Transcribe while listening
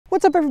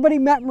What's up everybody,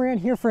 Matt Maran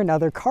here for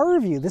another car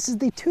review. This is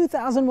the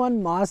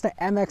 2001 Mazda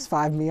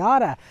MX-5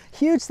 Miata.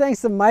 Huge thanks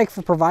to Mike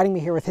for providing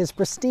me here with his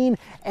pristine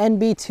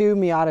NB2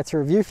 Miata to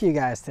review for you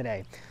guys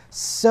today.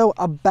 So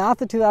about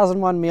the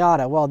 2001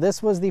 Miata, well,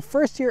 this was the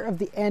first year of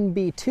the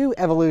NB2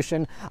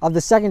 evolution of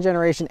the second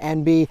generation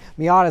NB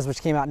Miatas,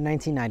 which came out in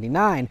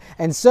 1999.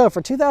 And so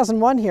for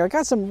 2001 here, it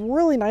got some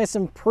really nice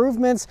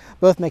improvements,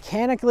 both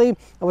mechanically,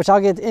 which I'll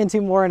get into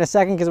more in a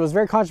second because it was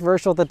very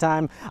controversial at the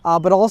time,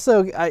 but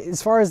also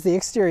as far as the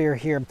exterior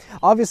here,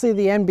 obviously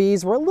the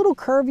NBs were a little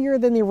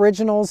curvier than the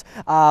originals,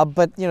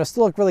 but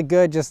still look really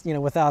good, just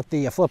without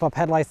the flip-up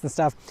headlights and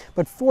stuff.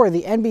 But for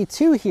the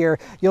NB2 here,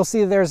 you'll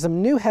see there's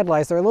some new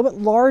headlights. They're a little bit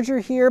larger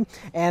here,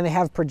 and they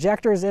have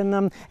projectors in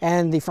them,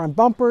 and the front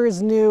bumper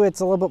is new.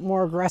 It's a little bit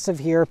more aggressive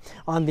here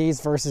on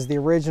these versus the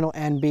original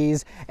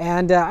NBs.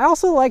 And I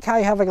also like how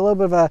you have like a little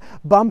bit of a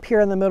bump here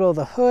in the middle of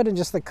the hood, and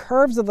just the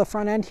curves of the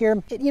front end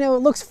here. It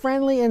looks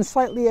friendly and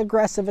slightly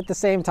aggressive at the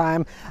same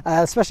time,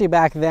 especially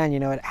back then.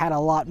 It had a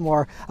lot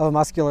more of a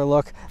muscular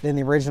look than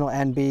the original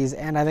NBs,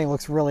 and I think it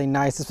looks really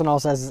nice. This one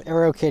also has this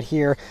aero kit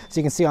here,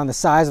 so you can see on the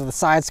sides of the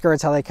side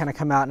skirts how they kind of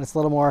come out, and it's a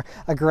little more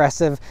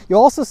aggressive.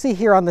 You'll also see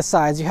here on the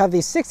sides you have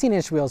these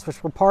 16-inch wheels,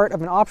 which were part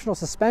of an optional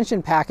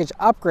suspension package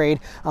upgrade,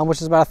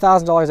 which is about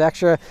 $1,000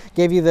 extra.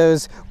 Gave you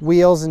those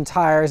wheels and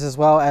tires, as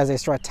well as a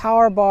strut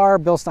tower bar,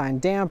 Bilstein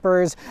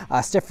dampers,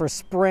 stiffer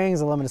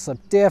springs, a limited slip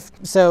diff.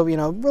 So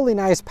really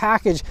nice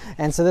package,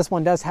 and so this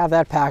one does have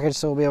that package,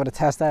 so we'll be able to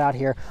test that out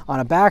here on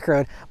a back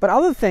road. But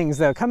other things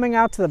though, coming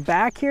out to the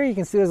back here, you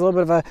can see there's a little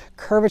bit of a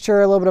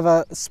curvature, a little bit of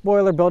a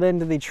spoiler built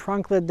into the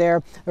trunk lid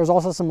there. There's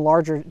also some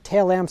larger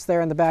tail lamps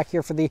there in the back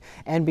here for the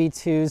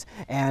NB2s,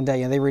 and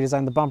they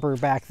redesigned the bumper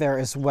back there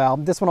as well.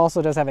 This one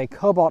also does have a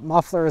cobalt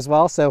muffler as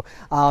well, so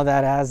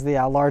that has the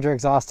larger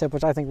exhaust tip,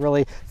 which I think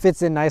really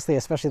fits in nicely,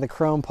 especially the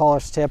chrome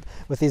polished tip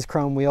with these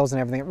chrome wheels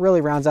and everything. It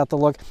really rounds out the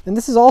look. And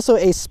this is also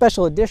a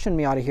special edition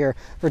Miata here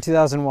for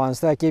 2001,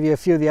 so that gave you a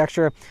few of the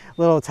extra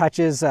little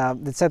touches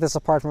that set this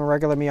apart from a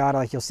regular Miata.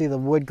 Like you'll see the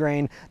wood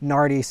grain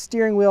Nardi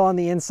steering wheel on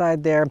the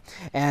inside there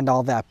and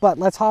all that. But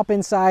let's hop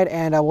inside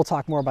and we'll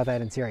talk more about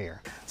that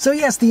interior. So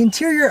yes, the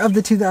interior of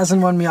the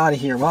 2001 Miata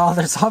here. Well,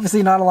 there's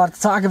obviously not a lot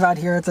to talk about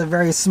here. It's a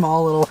very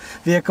small little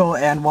vehicle,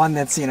 and one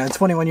that's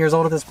 21 years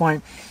old at this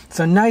point.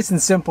 So nice and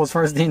simple as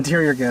far as the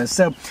interior goes.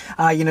 So,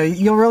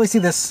 you'll really see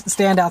this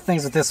standout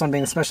things with this one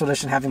being the special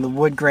edition, having the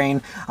wood grain,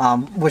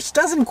 which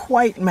doesn't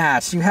quite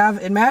match.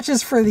 It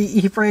matches for the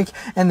e-brake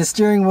and the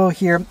steering wheel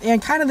here,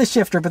 and kind of the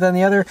shifter, but then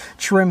the other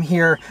trim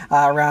here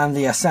around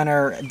the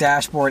center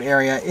dashboard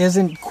area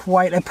isn't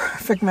quite a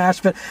perfect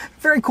match, but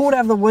very cool to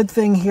have the wood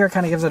thing here.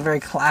 Kind of gives it a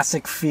very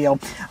classic feel.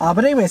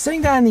 But anyway,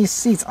 sitting down in these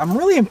seats, I'm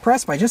really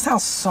impressed by just how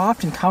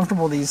soft and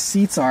comfortable these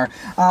seats are.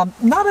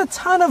 Not a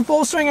ton of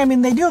bolstering. I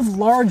mean, they do have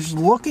large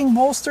looking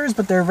bolsters,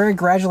 but they're very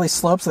gradually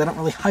sloped, so they don't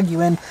really hug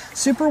you in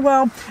super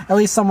well, at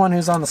least someone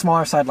who's on the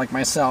smaller side like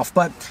myself.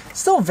 But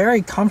still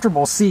very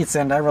comfortable seats,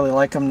 and I really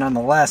like them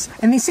nonetheless.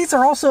 And these seats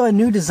are also a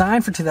new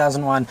design for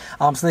 2001,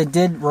 so they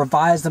did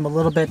revise them a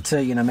little bit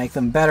to make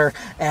them better,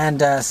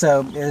 and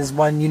so is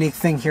one unique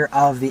thing here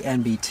of the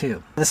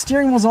NB2. The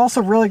steering wheel is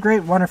also really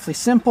great, wonderfully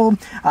simple.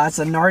 It's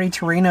a Nardi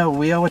Torino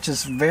wheel, which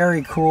is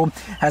very cool.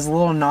 Has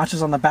little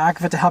notches on the back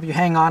of it to help you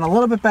hang on a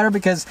little bit better,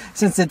 because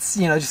since it's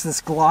just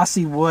this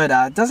glossy wood,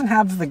 it doesn't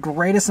have the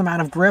greatest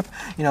amount of grip,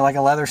 like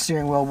a leather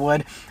steering wheel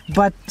would,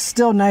 but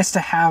still nice to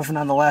have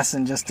nonetheless,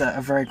 and just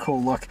a very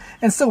cool look,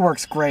 and still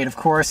works great. Of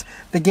course,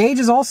 the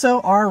gauges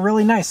also are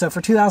really nice. So for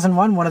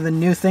 2001, one of the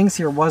new things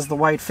here was the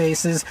white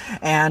faces,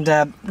 and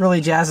really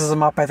jazzes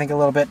them up, I think, a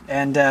little bit.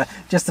 And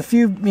just a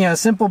few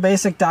simple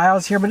basic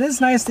dials here, but it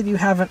is nice that you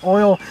have an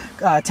oil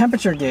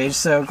temperature gauge,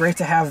 so great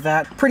to have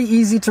that. Pretty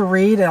easy to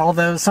read, and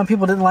although some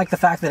people didn't like the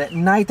fact that at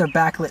night they're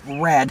backlit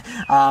red,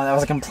 that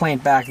was a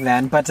complaint back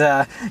then, but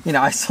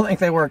I still think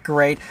they work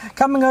great.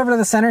 Coming over to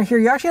the center here,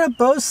 you actually have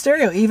Bose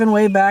stereo, even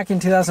way back in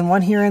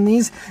 2001 here in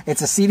these.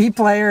 It's a CD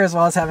player as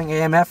well as having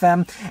AM,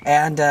 FM,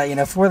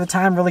 and for the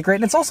time, really great.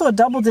 And it's also a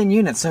double din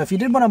unit, so if you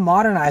did want to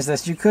modernize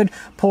this, you could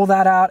pull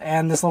that out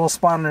and this little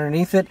spot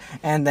underneath it,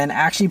 and then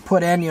actually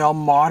put in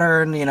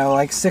modern,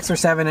 like 6 or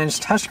 7 inch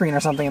touchscreen or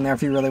something in there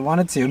if you really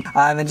wanted to.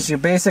 And then just your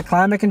basic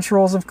climate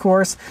controls, of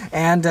course.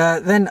 And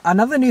then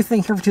another new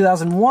thing here for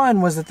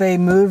 2001 was that they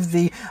moved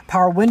the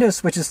power window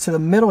switches to the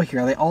middle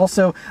here. They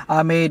also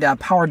made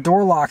power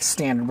door locks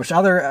standard, which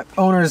other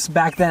owners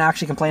back then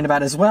actually complained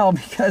about as well,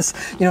 because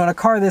in a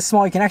car this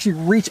small, you can actually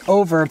reach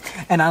over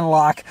and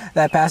unlock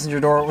that passenger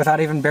door without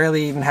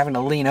barely even having to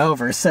lean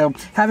over. So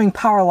having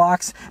power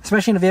locks,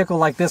 especially in a vehicle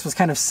like this, was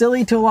kind of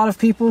silly to a lot of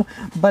people,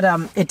 but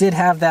it did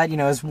have that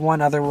as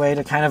one other way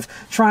to kind of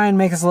try and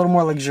make this a little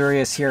more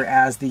luxurious here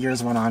as the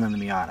years went on in the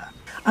Miata.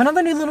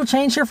 Another new little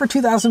change here for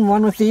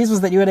 2001 with these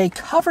was that you had a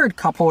covered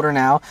cup holder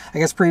now. I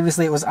guess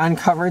previously it was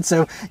uncovered,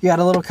 so you had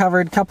a little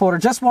covered cup holder,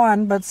 just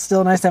one, but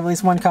still nice to have at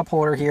least one cup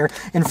holder here.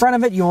 In front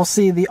of it, you will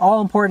see the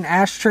all-important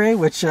ashtray,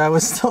 which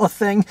was still a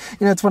thing,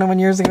 21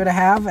 years ago to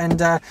have,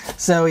 and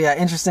so yeah,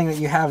 interesting that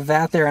you have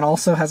that there and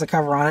also has a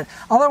cover on it.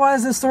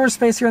 Otherwise, the storage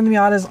space here in the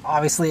Miatas,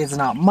 obviously it's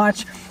not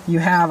much. You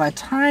have a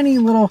tiny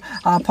little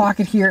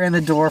pocket here in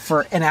the door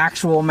for an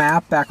actual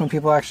map, back when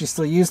people actually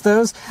still use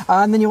those.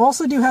 And then you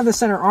also do have the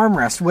center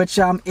armrest, which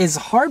is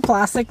hard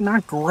plastic,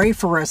 not great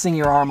for resting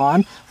your arm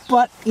on,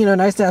 but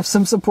nice to have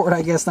some support,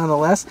 I guess,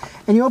 nonetheless.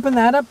 And you open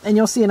that up and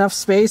you'll see enough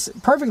space,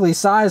 perfectly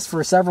sized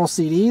for several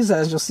CDs,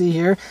 as you'll see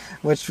here,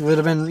 which would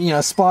have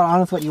been spot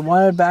on with what you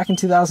wanted back in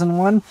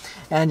 2001.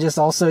 And just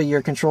also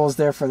your controls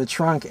there for the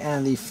trunk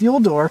and the fuel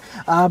door,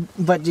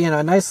 but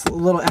a nice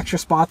little extra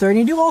spot there. And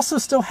you do also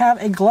still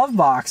have a glove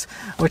box,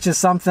 which is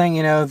something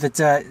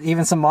that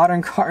even some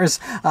modern cars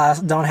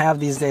don't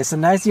have these days. So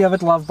nice you have a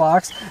glove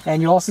box,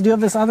 and you also do have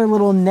this other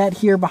little net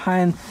here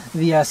behind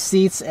the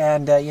seats,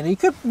 and you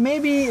could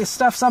maybe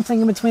stuff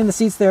something in between the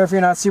seats there if you're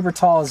not super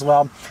tall as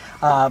well.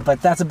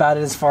 But that's about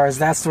it as far as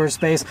that storage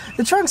space.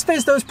 The trunk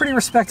space, though, is pretty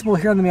respectable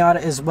here on the Miata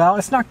as well.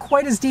 It's not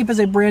quite as deep as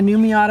a brand new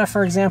Miata,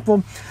 for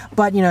example,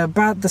 but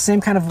about the same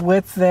kind of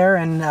width there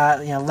and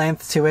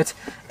length to it,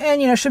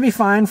 and should be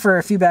fine for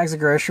a few bags of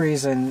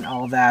groceries and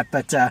all that.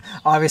 But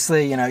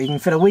obviously, you can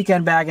fit a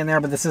weekend bag in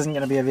there, but this isn't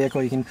going to be a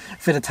vehicle you can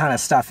fit a ton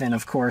of stuff in,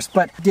 of course.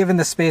 But given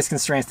the space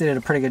constraints, they did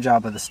a pretty good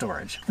job with the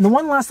storage. And the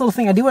one last little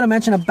thing I do want to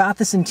mention about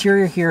this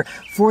interior here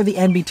for the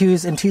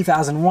NB2s in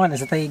 2001 is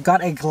that they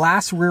got a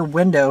glass rear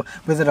window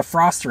with a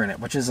defroster in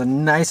it, which is a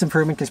nice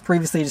improvement because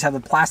previously you just had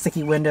the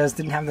plasticky windows,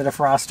 didn't have the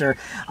defroster.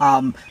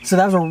 So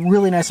that was a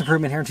really nice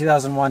improvement here in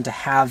 2001 to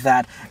have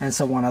that, and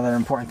so one other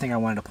important thing I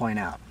wanted to point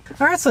out.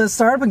 All right, so let's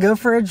start up and go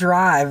for a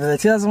drive. The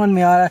 2001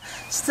 Miata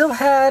still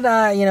had,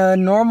 a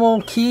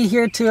normal key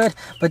here to it,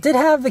 but did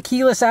have the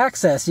keyless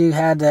access. You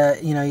had,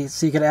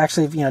 so you could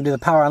actually, do the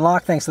power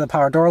unlock thanks to the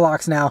power door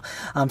locks now.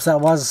 So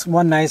that was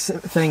one nice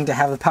thing to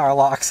have the power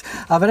locks.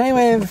 But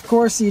anyway, of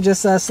course, you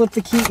just slip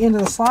the key into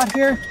the slot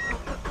here,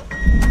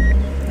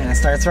 and it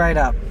starts right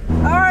up.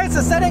 All right,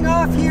 so setting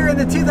off here in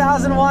the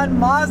 2001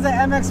 Mazda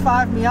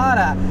MX-5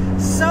 Miata.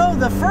 So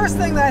the first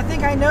thing that I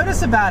think I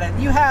notice about it,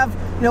 you have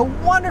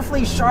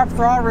wonderfully sharp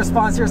throttle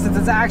response here, since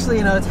it's actually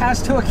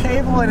attached to a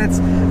cable, and it's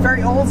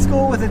very old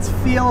school with its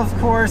feel, of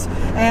course.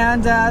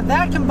 And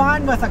that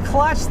combined with a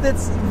clutch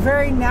that's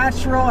very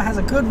natural, has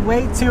a good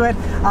weight to it,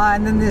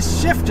 and then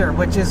this shifter,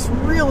 which is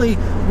really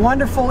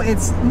wonderful.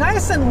 It's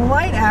nice and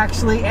light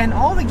actually, and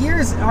all the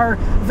gears are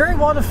very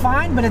well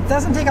defined, but it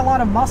doesn't take a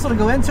lot of muscle to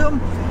go into them.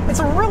 It's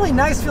a really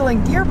nice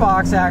feeling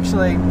gearbox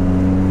actually.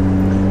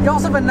 You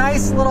also have a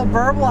nice little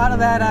burble out of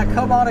that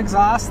cobalt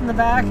exhaust in the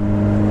back.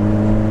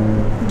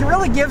 It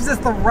really gives us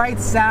the right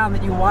sound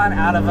that you want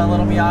out of a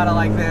little Miata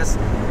like this.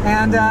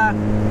 And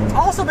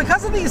also,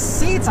 because of these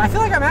seats, I feel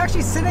like I'm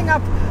actually sitting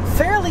up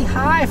fairly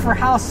high for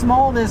how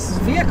small this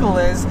vehicle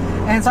is,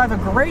 and so I have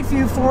a great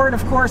view forward,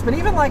 of course, but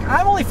even like,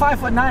 I'm only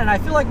 5'9", and I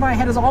feel like my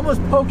head is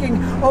almost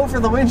poking over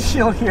the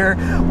windshield here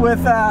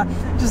with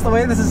just the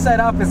way this is set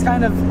up. It's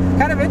kind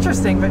of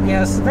interesting, but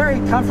it's a very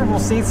comfortable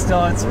seat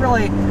still. It's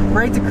really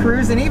great to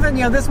cruise, and even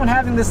this one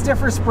having the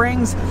stiffer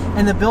springs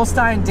and the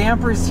Bilstein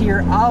dampers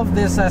here of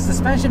this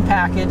suspension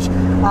package.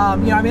 I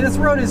mean, this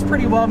road is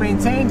pretty well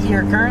maintained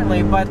here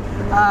currently, but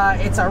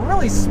it's a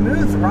really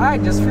smooth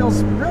ride. Just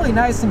feels really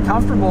nice and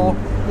comfortable,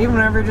 even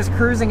whenever you're just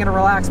cruising at a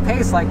relaxed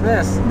pace like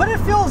this. But it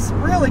feels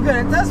really good.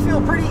 It does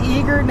feel pretty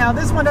eager. Now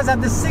this one does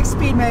have the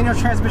 6-speed manual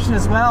transmission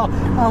as well,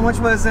 which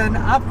was an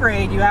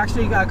upgrade. You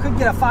actually could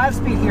get a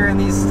 5-speed here in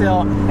these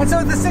still. And so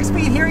with the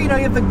 6-speed here, you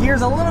have the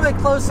gears a little bit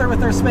closer with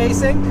their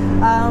spacing.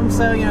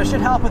 So it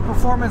should help with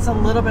performance a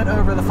little bit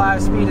over the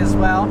 5-speed as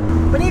well.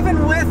 But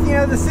even with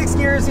the 6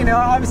 gears,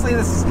 obviously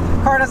this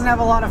car doesn't have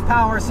a lot of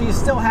power, so you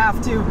still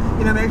have to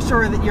make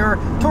sure that you're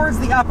towards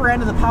the upper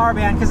end of the power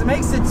band, because it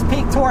makes its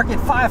peak torque at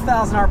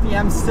 5,000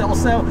 RPM still.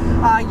 So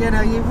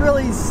you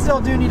really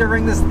still do need to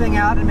wring this thing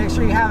out and make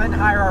sure you have it in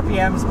higher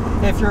RPMs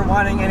if you're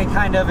wanting any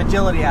kind of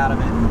agility out of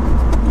it.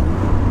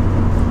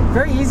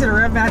 Very easy to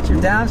rev match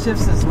your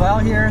downshifts as well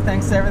here,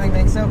 thanks to everything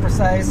being so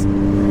precise.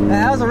 And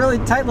that was a really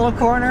tight little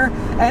corner,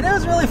 and it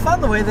was really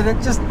fun the way that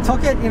it just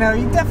took it. You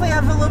definitely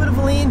have a little bit of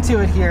a lean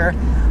to it here,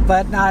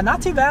 but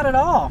not too bad at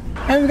all.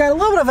 And we've got a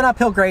little bit of an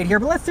uphill grade here,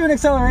 but let's do an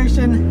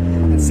acceleration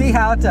and see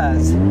how it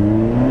does.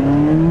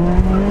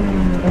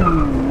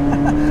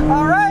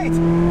 All right,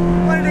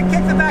 wanted to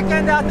kick the back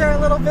end out there a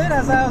little bit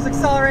as I was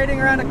accelerating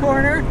around a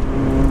corner.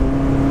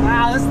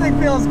 Wow, this thing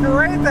feels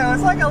great though.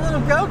 It's like a little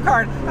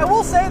go-kart. I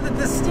will say that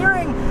the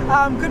steering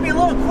could be a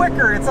little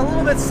quicker. It's a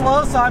little bit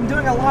slow, so I'm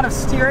doing a lot of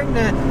steering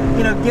to,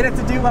 get it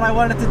to do what I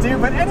want it to do.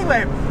 But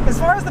anyway, as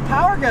far as the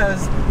power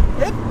goes,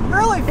 it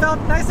really felt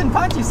nice and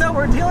punchy. So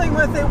we're dealing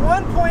with a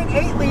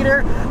 1.8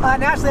 liter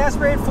naturally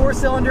aspirated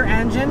 4-cylinder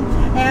engine,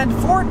 and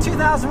for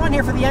 2001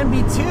 here for the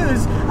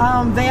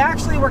NB2s, they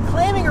actually were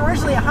claiming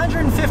originally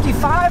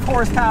 155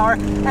 horsepower,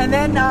 and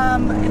then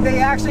they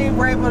actually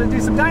were able to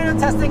do some dyno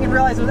testing and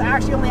realized it was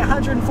actually only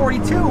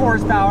 142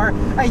 horsepower,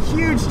 a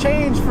huge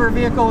change for a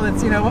vehicle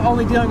that's, you know,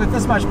 only dealing with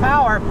this much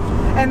power.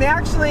 And they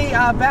actually,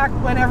 back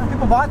whenever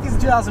people bought these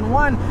in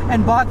 2001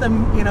 and bought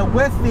them, you know,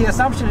 with the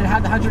assumption it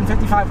had the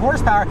 155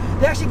 horsepower,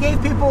 they actually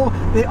gave people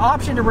the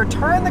option to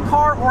return the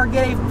car or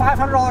get a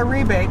 $500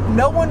 rebate.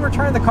 No one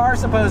returned the car,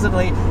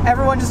 supposedly.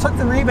 Everyone just took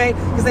the rebate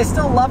because they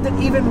still loved it,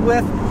 even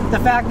with the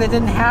fact that it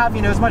didn't have,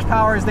 you know, as much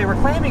power as they were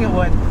claiming it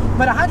would.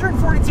 But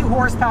 142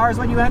 horsepower is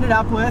what you ended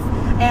up with,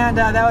 and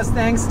that was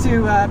thanks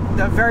to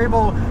the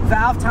variable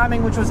valve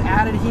timing, which was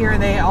added here,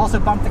 and they also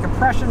bumped the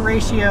compression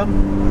ratio.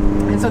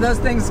 And so those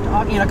things,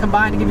 you know,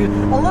 combined to give you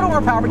a little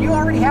more power, but you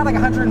already had like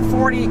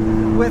 140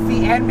 with the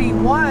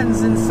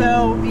NB1s, and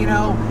so, you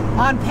know,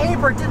 on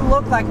paper it didn't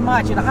look like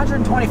much. At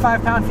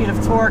 125 pound-feet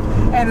of torque,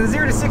 and the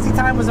 0 to 60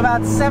 time was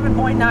about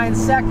 7.9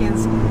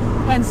 seconds.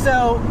 And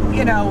so,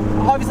 you know,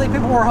 obviously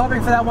people were hoping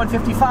for that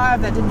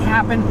 155. That didn't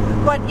happen.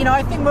 But, you know,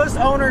 I think most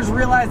owners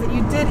realize that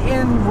you did,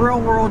 in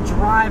real-world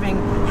driving,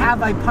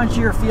 have a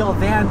punchier feel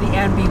than the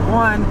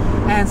NB1.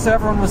 And so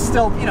everyone was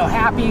still, you know,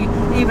 happy,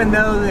 even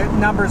though the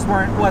numbers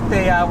weren't what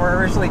they were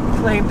originally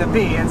claimed to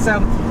be. And so,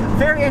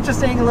 very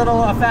interesting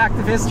little fact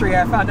of history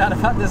I found out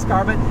about this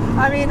car. But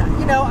I mean,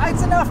 you know,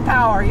 it's enough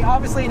power.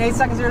 Obviously an 8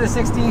 second 0 to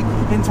 60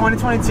 in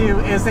 2022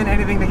 isn't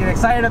anything to get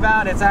excited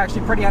about. It's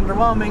actually pretty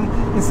underwhelming,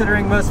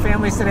 considering most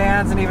family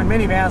sedans and even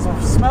minivans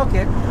will smoke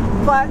it.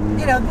 But,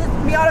 you know, the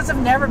Miatas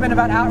have never been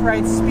about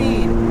outright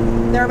speed.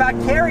 They're about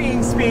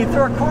carrying speed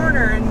through a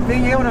corner and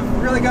being able to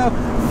really go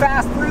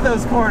fast through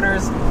those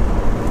corners.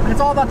 It's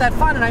all about that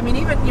fun. And I mean,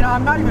 even, you know,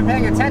 I'm not even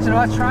paying attention.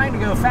 I'm not trying to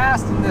go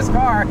fast in this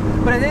car,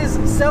 but it is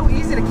so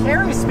easy to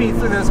carry speed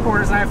through those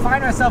corners, and I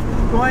find myself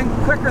going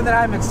quicker than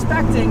I'm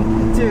expecting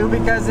to,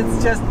 because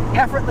it's just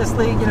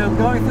effortlessly, you know,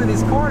 going through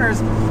these corners.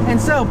 And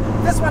so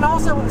this one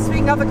also,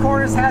 speaking of the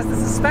corners, has the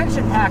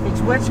suspension package,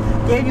 which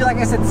gave you, like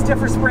I said,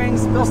 stiffer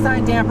springs,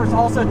 Bilstein dampers,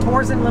 also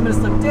Torsen limited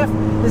slip diff,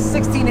 the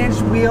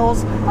 16-inch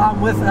wheels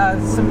with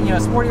some, you know,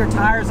 sportier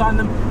tires on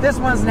them. This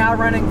one's now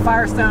running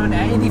Firestone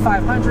Indy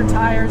 500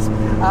 tires, you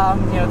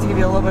know, to give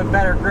you a little bit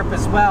better grip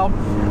as well.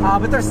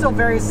 But they're still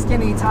very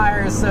skinny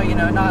tires, so, you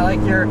know, not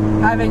like you're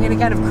having any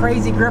kind of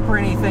crazy grip or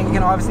anything. You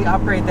can obviously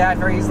upgrade that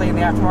very easily in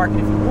the aftermarket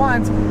if you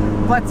want.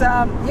 But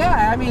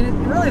yeah, I mean, it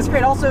really is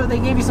great. Also, they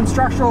gave you some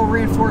structural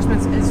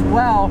reinforcements as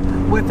well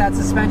with that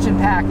suspension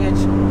package.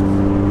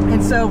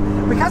 And so,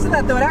 because of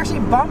that, though, it actually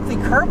bumped the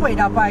curb weight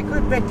up by a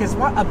good bit, because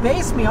a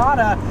base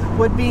Miata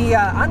would be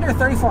under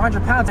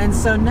 3,400 pounds. And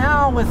so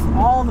now, with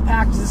all the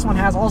packages this one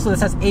has, also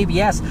this has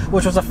ABS,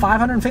 which was a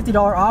 $550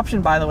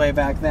 option, by the way,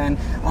 back then.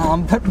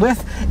 But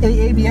with the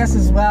ABS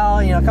as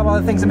well, you know, a couple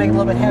other things that make it a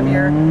little bit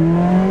heavier.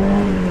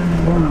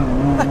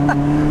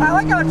 I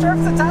like how it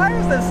chirps the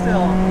tires, though,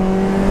 still.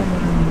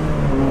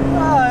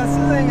 Oh, this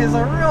thing is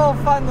a real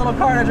fun little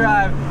car to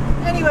drive.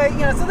 Anyway, you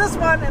know, so this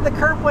one, the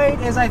curb weight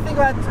is, I think,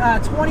 about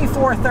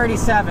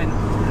 2437,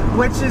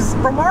 which is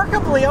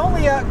remarkably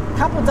only a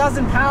couple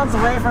dozen pounds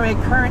away from a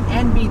current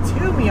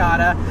NB2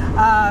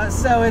 Miata.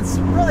 So it's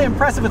really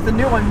impressive with the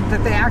new one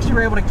that they actually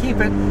were able to keep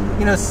it,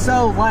 you know,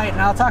 so light.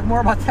 And I'll talk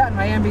more about that in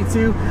my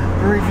NB2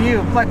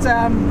 review. But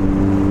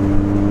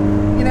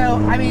you know,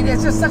 I mean,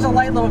 it's just such a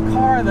light little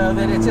car, though,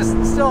 that it just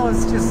still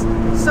is just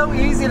so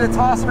easy to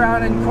toss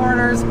around in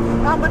corners.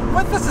 But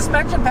with the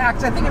suspension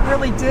package, I think it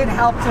really did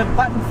help to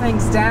button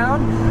things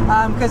down,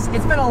 because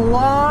it's been a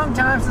long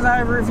time since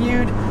I've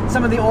reviewed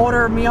some of the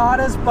older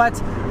Miatas, but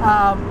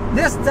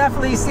this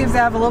definitely seems to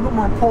have a little bit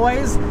more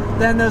poise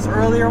than those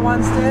earlier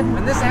ones did.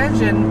 And this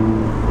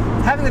engine,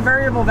 having the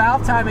variable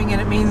valve timing in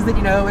it, means that,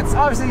 you know, it's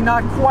obviously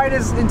not quite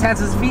as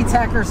intense as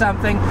VTEC or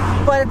something,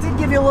 but it did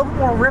give you a little bit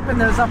more rip in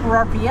those upper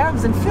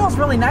RPMs, and feels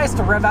really nice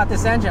to rev out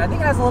this engine. I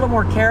think it has a little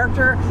more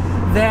character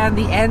than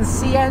the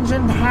NC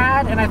engine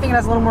had, and I think it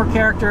has a little more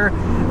character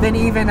than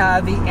even the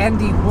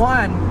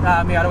ND1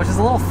 Miata, which is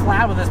a little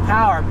flat with this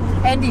power.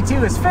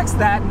 ND2 has fixed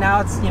that, and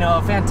now it's, you know,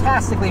 a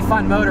fantastically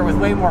fun motor with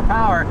way more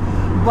power.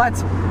 But,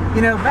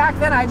 you know, back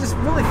then, I just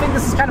really think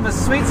this is kind of a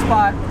sweet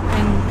spot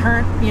in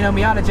current, you know,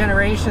 Miata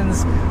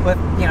generations, with,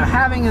 you know,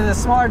 having the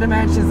smaller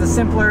dimensions, the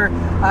simpler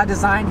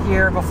design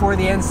here before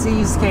the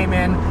NCs came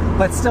in,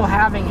 but still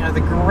having, you know,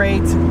 the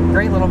great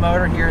little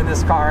motor here in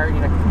this car, you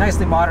know,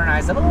 nicely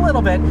modernize it a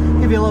little bit,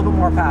 give you a little bit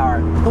more power.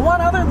 The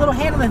one other little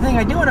handling thing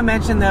I do want to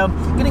mention, though,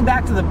 getting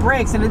back to the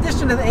brakes, in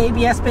addition to the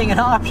ABS being an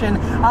option,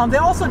 they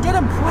also did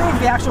improve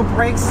the actual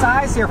brake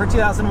size here for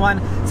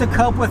 2001 to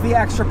cope with the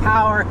extra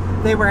power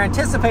they were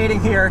anticipating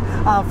here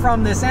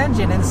from this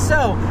engine. And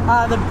so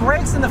the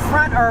brakes in the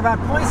front are about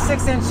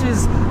 0.6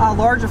 inches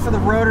larger for the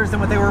rotors than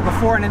what they were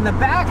before, and in the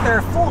back they're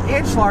a full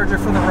inch larger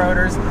for the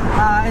rotors,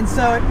 and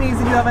so it means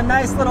that you have a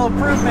nice little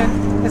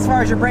improvement as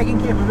far as your braking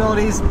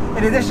capabilities,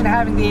 in addition to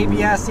having the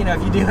ABS, you know,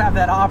 if you do have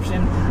that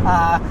option.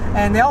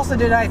 And they also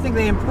did, I think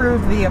they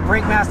improved the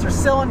brake master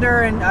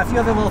cylinder and a few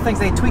other little things.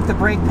 They tweaked the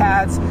brake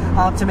pads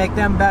to make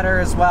them better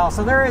as well.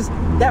 So there is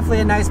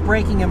definitely a nice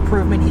braking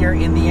improvement here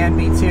in the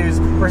NB2s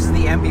versus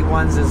the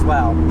NB1s as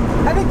well.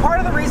 I think part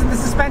of the reason the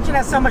suspension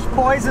has so much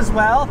poise as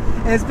well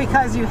is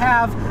because you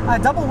have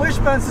a double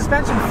wishbone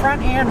suspension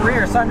front and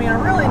rear. So I mean, a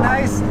really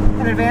nice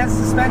and advanced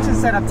suspension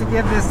setup to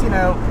give this, you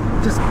know,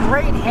 just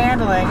great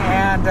handling.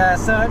 And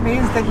so it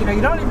means that, you know,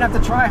 you don't even have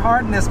to try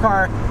hard in this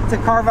car to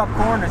carve up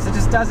corners. It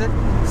just does it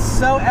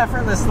so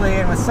effortlessly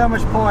and with so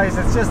much poise.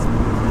 It's just a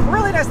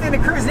really nice thing to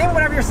cruise. And even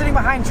whenever you're sitting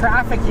behind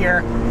traffic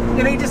here,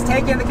 you know, you just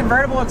take in the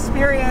convertible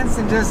experience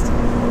and just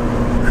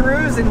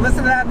cruise and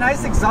listen to that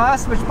nice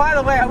exhaust, which, by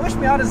the way, I wish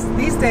Miatas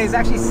these days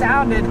actually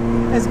sounded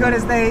as good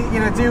as they, you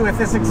know, do with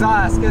this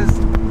exhaust, because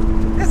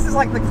this is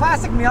like the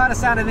classic Miata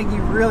sound I think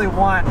you really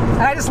want.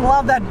 And I just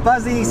love that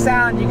buzzy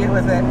sound you get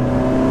with it.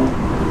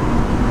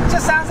 It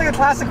just sounds like a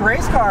classic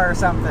race car or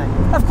something.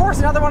 Of course,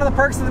 another one of the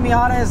perks of the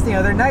Miata is, you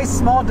know, their nice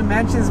small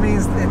dimensions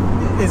means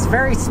it is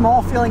very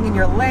small feeling in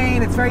your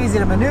lane. It's very easy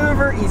to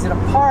maneuver, easy to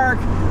park.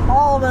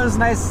 All those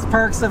nice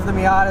perks of the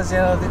Miatas, you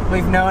know, that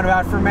we've known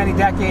about for many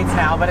decades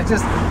now, but it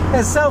just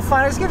is so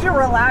fun. It just gives you a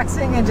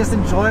relaxing and just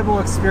enjoyable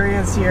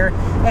experience here.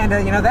 And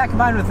you know, that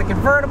combined with the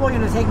convertible, you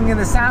know, taking in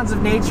the sounds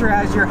of nature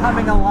as you're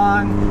humming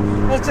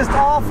along, it just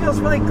all feels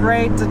really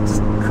great to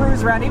just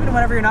cruise around, even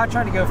whenever you're not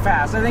trying to go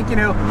fast. I think, you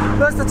know,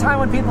 most of the time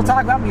when people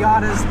talk about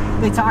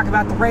Miatas, they talk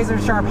about the razor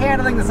sharp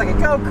handling that's like a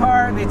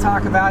go-kart. They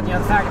talk about, you know,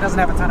 the fact it doesn't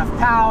have a ton of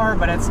power,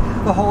 but it's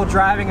the whole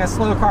driving a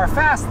slow car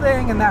fast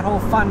thing and that whole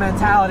fun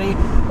mentality.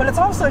 But it's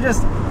also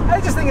just, I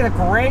just think it's a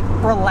great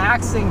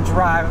relaxing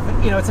drive.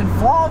 You know, it's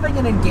involving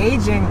and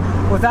engaging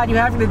without you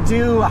having to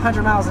do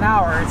 100 miles an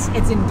hour.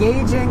 It's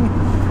engaging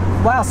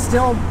while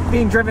still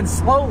being driven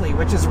slowly,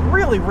 which is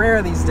really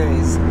rare these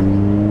days.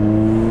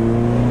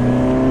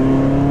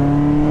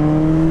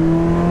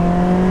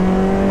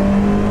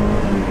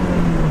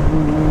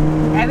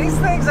 And these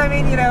things, I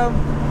mean, you know,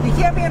 you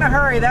can't be in a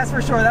hurry, that's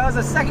for sure. That was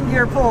a second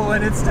gear pull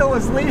and it still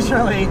was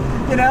leisurely,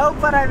 you know,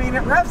 but I mean,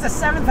 it revs to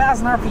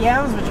 7,000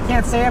 RPMs, which you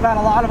can't say about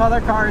a lot of other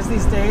cars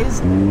these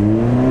days.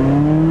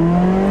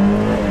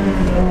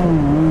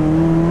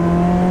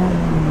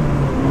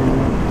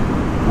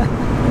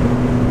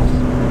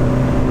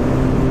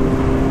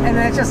 And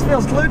then it just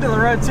feels glued to the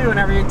road too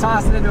whenever you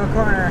toss it into a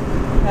corner.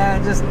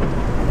 And just,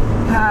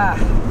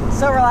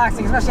 so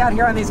relaxing, especially out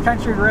here on these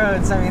country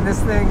roads. I mean, this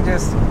thing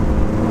just,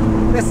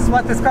 this is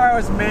what this car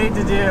was made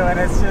to do, and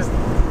it's just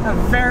a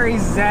very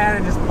zen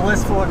and just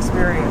blissful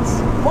experience.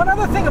 One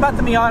other thing about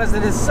the Miatas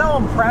that is so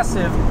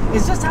impressive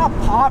is just how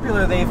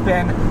popular they've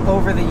been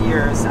over the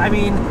years. I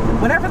mean,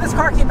 whenever this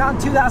car came out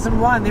in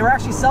 2001, they were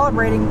actually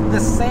celebrating the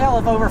sale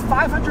of over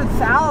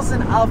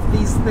 500,000 of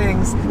these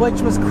things, which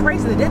was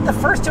crazy. They did the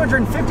first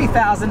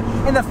 250,000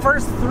 in the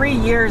first 3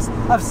 years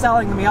of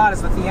selling the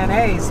Miatas with the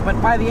NAs.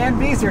 But by the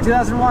NBs here,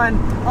 2001,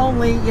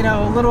 only, you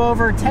know, a little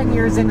over 10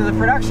 years into the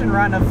production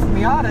run of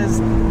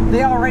Miatas,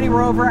 they already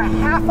were over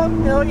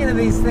 500,000 of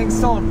these things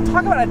sold.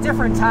 Talk about a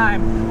different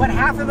time when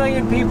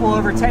 500,000 people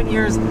over 10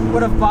 years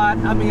would have bought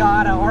a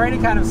Miata or any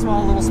kind of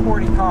small little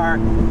sporty car.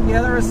 You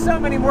know, there were so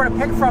many more to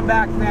pick from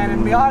back then,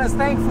 and Miatas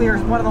thankfully are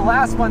one of the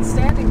last ones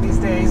standing these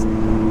days.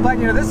 But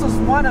you know, this was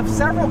one of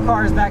several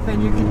cars back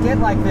then you could get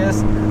like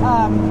this.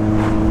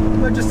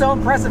 But just so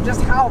impressive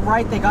just how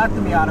right they got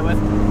the Miata with,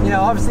 you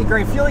know, obviously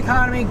great fuel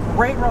economy,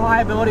 great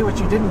reliability,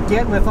 which you didn't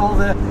get with all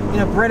the, you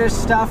know, British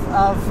stuff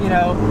of, you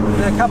know,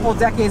 the couple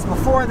decades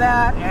before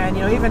that, and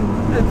you know, even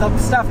the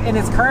stuff in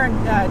its current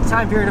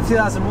time period of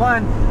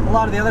 2001, a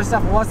lot of the other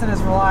stuff wasn't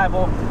as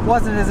reliable,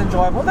 wasn't as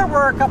enjoyable. There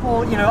were a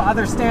couple, you know,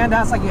 other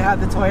standouts, like you had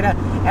the Toyota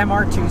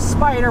MR2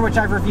 Spider, which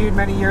I've reviewed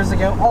many years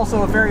ago,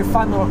 also a very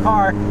fun little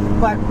car.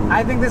 But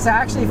I think this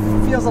actually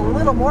feels a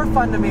little more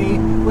fun to me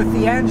with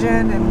the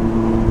engine, and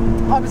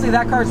obviously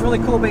that car is really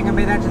cool being a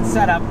mid-engine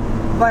setup,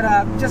 but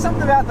just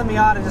something about the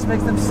Miata just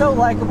makes them so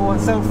likable and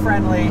so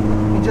friendly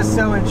and just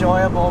so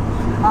enjoyable.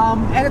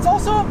 And it's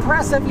also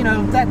impressive, you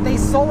know, that they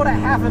sold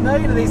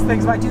 500,000 of these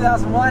things by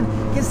 2001,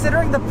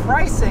 considering the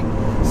pricing.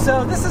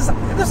 So this is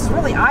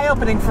really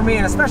eye-opening for me,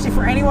 and especially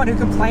for anyone who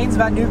complains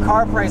about new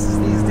car prices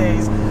these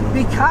days,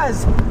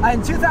 because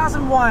in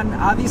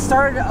 2001 these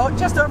started at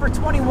just over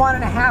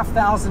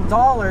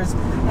 $21,500,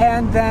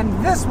 and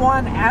then this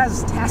one,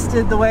 as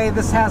tested the way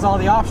this has all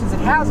the options it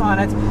has on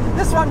it,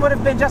 this one would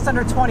have been just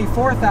under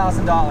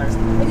 $24,000.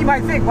 And you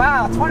might think,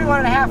 wow,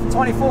 21.5 and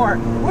 24,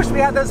 wish we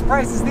had those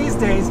prices these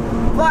days.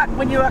 But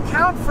when you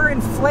account for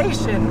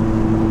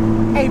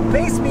inflation, a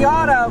base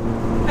Miata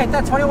at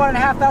that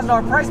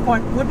 $21,500 price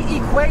point would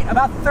equate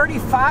about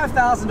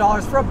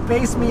 $35,000 for a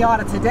base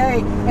Miata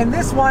today. And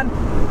this one,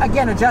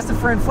 again, adjusted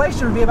for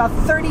inflation, would be about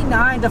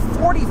 $39,000 to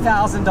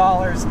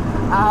 $40,000.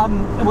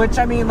 Which,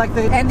 I mean, like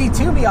the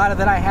NB2 Miata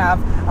that I have,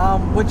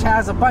 which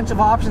has a bunch of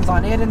options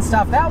on it and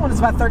stuff, that one is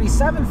about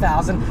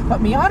 $37,000.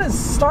 But Miatas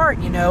start,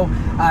 you know,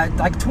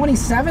 like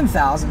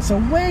 $27,000, so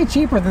way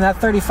cheaper than that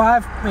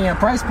 $35,000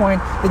 price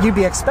point that you'd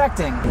be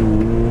expecting.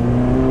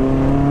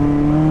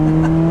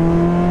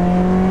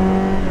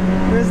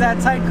 Here's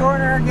that tight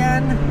corner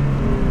again.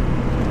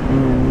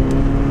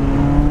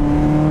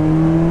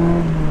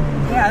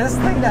 Yeah, this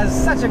thing does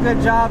such a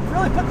good job.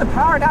 Really putting the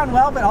power down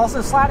well, but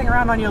also sliding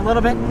around on you a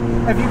little bit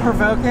if you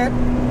provoke it.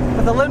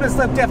 But the limited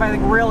slip diff, I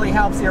think, really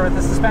helps here with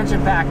the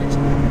suspension package.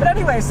 But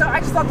anyway, so I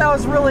just thought that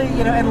was really,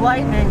 you know,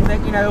 enlightening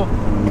that, you know,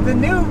 the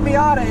new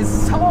Miata is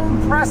so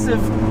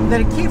impressive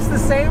that it keeps the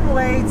same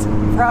weight,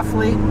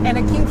 roughly, and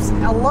it keeps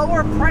a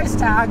lower price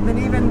tag than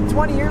even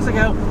 20 years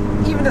ago,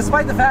 even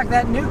despite the fact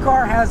that new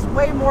car has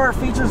way more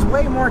features,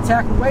 way more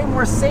tech, way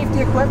more safety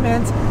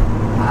equipment,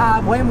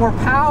 way more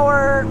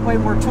power, way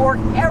more torque,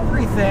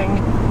 everything.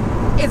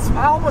 It's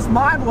almost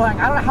mind-blowing.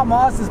 I don't know how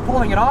Mazda is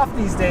pulling it off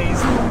these days,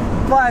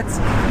 but,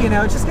 you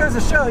know, it just goes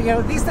to show, you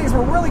know, these things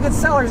were really good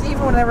sellers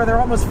even whenever they're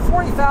almost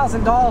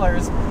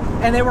 $40,000,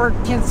 and they were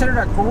considered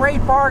a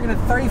great bargain at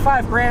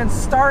 35 grand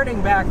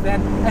starting back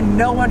then, and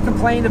no one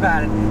complained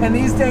about it. And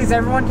these days,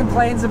 everyone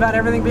complains about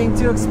everything being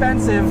too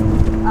expensive.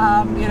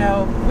 You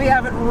know, we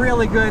have it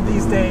really good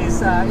these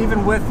days,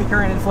 even with the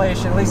current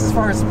inflation, at least as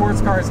far as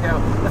sports cars go.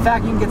 The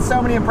fact you can get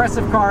so many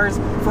impressive cars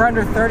for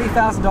under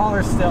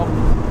 $30,000 still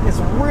is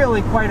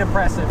really quite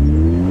impressive.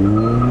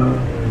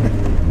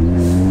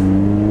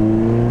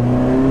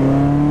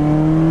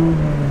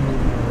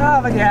 Oh,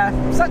 but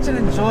yeah, such an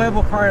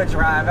enjoyable car to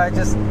drive. I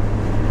just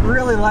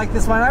really like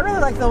this one. I really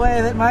like the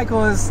way that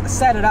Michael has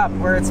set it up,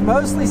 where it's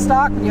mostly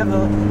stock, but you have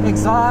the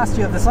exhaust,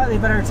 you have the slightly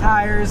better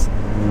tires,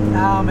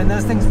 and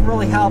those things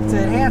really help to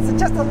enhance it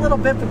just a little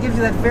bit, but gives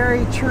you that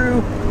very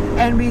true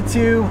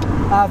NB2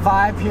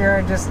 vibe here,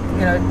 and just,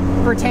 you know,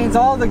 retains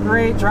all the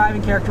great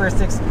driving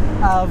characteristics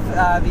of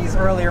these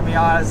earlier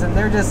Miatas, and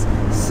they're just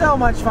so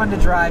much fun to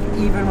drive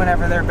even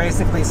whenever they're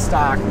basically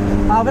stock.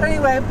 But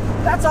anyway,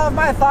 that's all of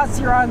my thoughts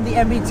here on the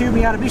NB2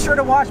 Miata. Be sure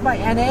to watch my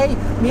NA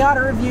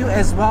Miata review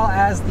as well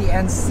as the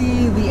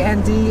NC, the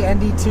ND,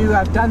 ND2.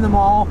 I've done them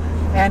all,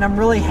 and I'm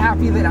really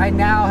happy that I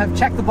now have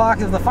checked the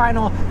box of the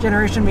final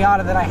generation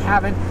Miata that I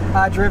haven't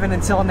driven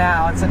until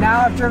now. And so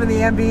now I've driven the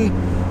NB,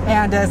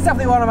 and it's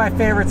definitely one of my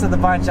favorites of the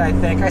bunch, I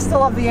think. I still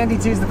love the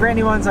ND2s. The brand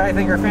new ones I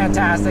think are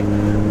fantastic.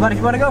 But if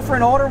you want to go for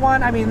an older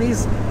one, I mean,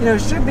 these, you know,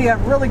 should be at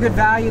really good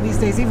value these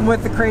days, even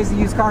with the crazy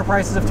used car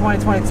prices of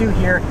 2022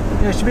 here.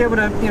 You know, should be able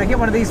to, you know, get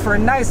one of these for a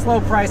nice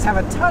low price, have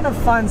a ton of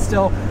fun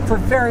still for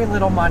very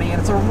little money, and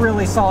it's a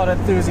really solid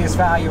enthusiast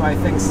value, I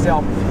think,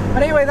 still.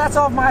 But anyway, that's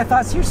all of my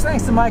thoughts. Huge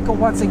thanks to Michael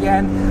once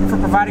again for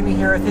providing me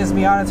here with his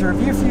Miata to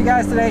review for you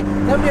guys today.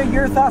 Let me know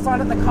your thoughts on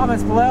it in the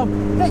comments below.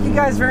 Thank you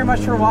guys very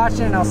much for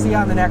watching, and I'll see you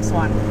on the next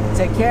one.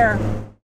 Take care.